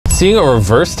seeing a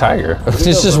reverse tiger.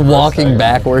 It's just walking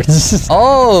backwards.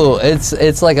 Oh,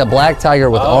 it's like a black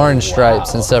tiger with orange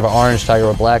stripes instead of an orange tiger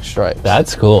with black stripes.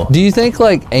 That's cool. Do you think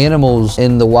like animals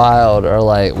in the wild are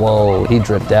like, whoa, he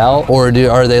dripped out? Or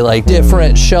are they like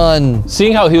different, shun?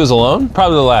 Seeing how he was alone,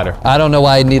 probably the latter. I don't know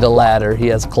why he'd need a ladder. He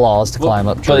has claws to climb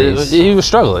up trees. But he was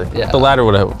struggling. Yeah. The ladder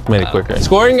would have made it quicker.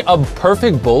 Scoring a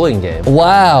perfect bowling game.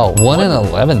 Wow, 1 in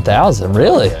 11,000,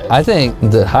 really? I think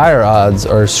the higher odds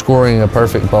are scoring a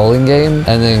perfect bowling game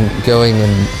and then going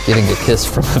and getting a kiss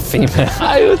from a female.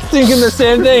 I was thinking the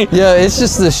same thing. Yeah, it's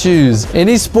just the shoes.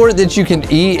 Any sport that you can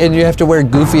eat and you have to wear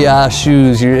goofy ass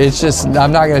shoes, it's just,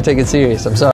 I'm not gonna take it serious, I'm sorry.